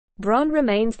Bronn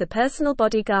remains the personal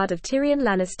bodyguard of Tyrion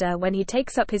Lannister when he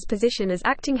takes up his position as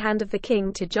acting hand of the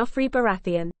king to Joffrey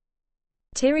Baratheon.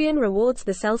 Tyrion rewards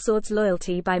the sellsword's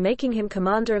loyalty by making him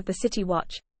commander of the City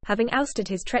Watch, having ousted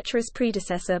his treacherous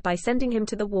predecessor by sending him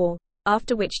to the war,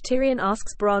 after which Tyrion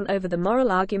asks Bronn over the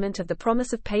moral argument of the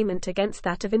promise of payment against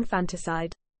that of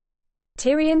infanticide.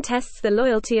 Tyrion tests the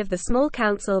loyalty of the small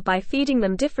council by feeding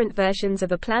them different versions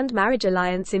of a planned marriage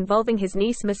alliance involving his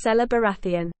niece Myrcella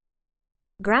Baratheon.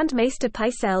 Grand Maester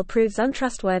Pycelle proves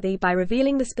untrustworthy by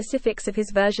revealing the specifics of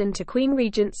his version to Queen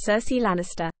Regent Cersei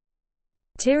Lannister.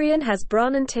 Tyrion has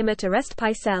Bronn and Timett arrest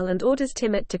Pycelle and orders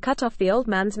Timett to cut off the old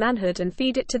man's manhood and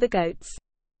feed it to the goats.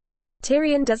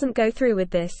 Tyrion doesn't go through with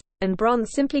this, and Bronn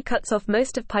simply cuts off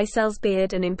most of Pycelle's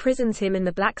beard and imprisons him in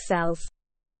the Black Cells.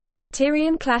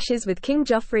 Tyrion clashes with King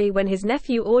Joffrey when his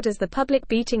nephew orders the public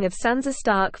beating of Sansa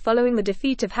Stark following the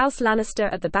defeat of House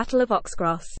Lannister at the Battle of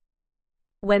Oxcross.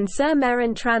 When Ser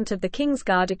Meryn Trant of the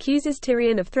Kingsguard accuses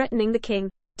Tyrion of threatening the king,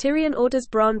 Tyrion orders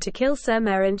Bronn to kill Ser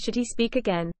Meryn should he speak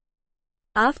again.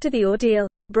 After the ordeal,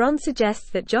 Bronn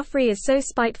suggests that Joffrey is so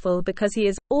spiteful because he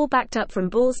is all backed up from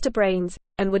balls to brains,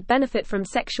 and would benefit from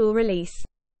sexual release.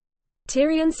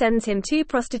 Tyrion sends him 2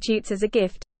 prostitutes as a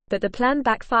gift, but the plan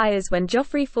backfires when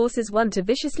Joffrey forces one to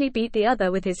viciously beat the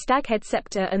other with his staghead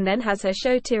scepter and then has her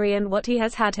show Tyrion what he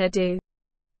has had her do.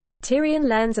 Tyrion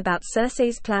learns about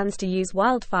Cersei's plans to use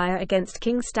wildfire against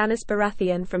King Stannis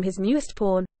Baratheon from his newest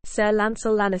pawn, Sir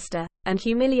Lancel Lannister, and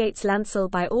humiliates Lancel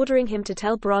by ordering him to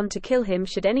tell Bronn to kill him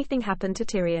should anything happen to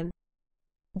Tyrion.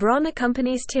 Bronn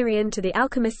accompanies Tyrion to the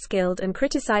Alchemist's Guild and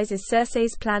criticizes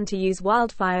Cersei's plan to use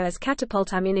wildfire as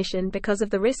catapult ammunition because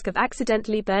of the risk of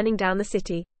accidentally burning down the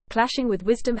city, clashing with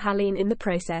Wisdom Hallyne in the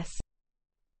process.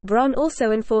 Bronn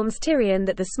also informs Tyrion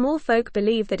that the small folk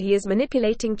believe that he is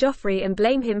manipulating Joffrey and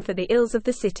blame him for the ills of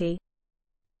the city.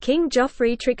 King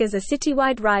Joffrey triggers a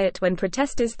citywide riot when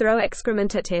protesters throw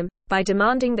excrement at him, by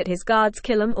demanding that his guards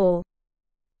kill them all.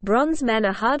 Bronn's men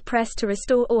are hard-pressed to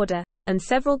restore order, and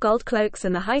several gold cloaks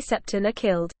and the High Septon are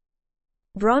killed.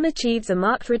 Bronn achieves a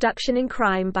marked reduction in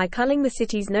crime by culling the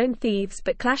city's known thieves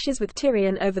but clashes with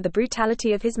Tyrion over the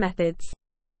brutality of his methods.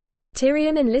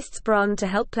 Tyrion enlists Bronn to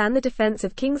help plan the defense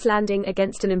of King's Landing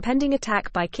against an impending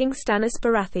attack by King Stannis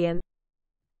Baratheon.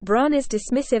 Bronn is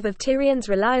dismissive of Tyrion's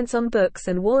reliance on books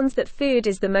and warns that food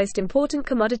is the most important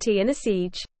commodity in a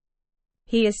siege.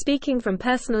 He is speaking from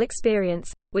personal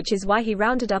experience, which is why he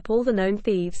rounded up all the known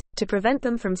thieves, to prevent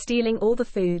them from stealing all the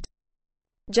food.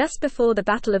 Just before the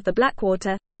Battle of the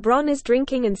Blackwater, Bronn is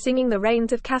drinking and singing the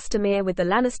Rains of Castamere with the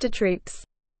Lannister troops.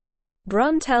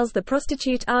 Bronn tells the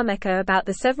prostitute Armeka about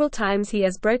the several times he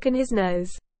has broken his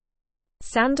nose.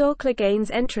 Sandor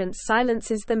Clegane's entrance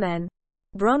silences the men.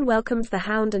 Bronn welcomes the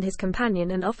Hound and his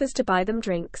companion and offers to buy them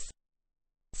drinks.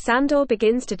 Sandor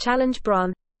begins to challenge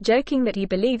Bronn, joking that he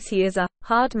believes he is a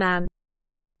hard man.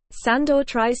 Sandor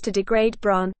tries to degrade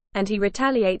Bronn, and he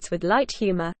retaliates with light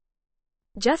humor.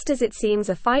 Just as it seems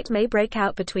a fight may break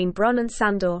out between Bronn and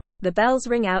Sandor, the bells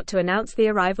ring out to announce the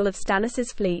arrival of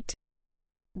Stannis' fleet.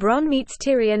 Bronn meets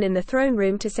Tyrion in the throne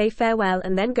room to say farewell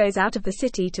and then goes out of the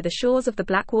city to the shores of the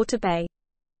Blackwater Bay.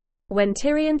 When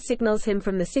Tyrion signals him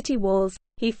from the city walls,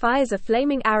 he fires a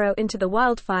flaming arrow into the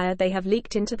wildfire they have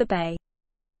leaked into the bay.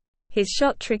 His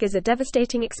shot triggers a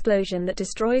devastating explosion that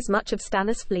destroys much of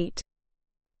Stannis' fleet.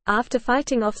 After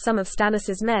fighting off some of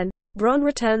Stannis' men, Bronn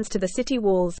returns to the city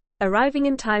walls, arriving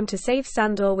in time to save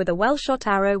Sandor with a well-shot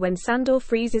arrow when Sandor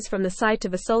freezes from the sight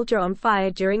of a soldier on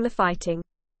fire during the fighting.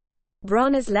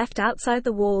 Bronn is left outside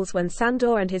the walls when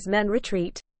Sandor and his men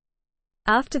retreat.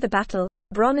 After the battle,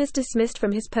 Bronn is dismissed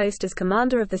from his post as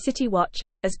commander of the City Watch,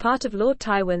 as part of Lord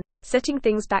Tywin, setting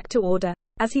things back to order,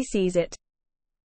 as he sees it.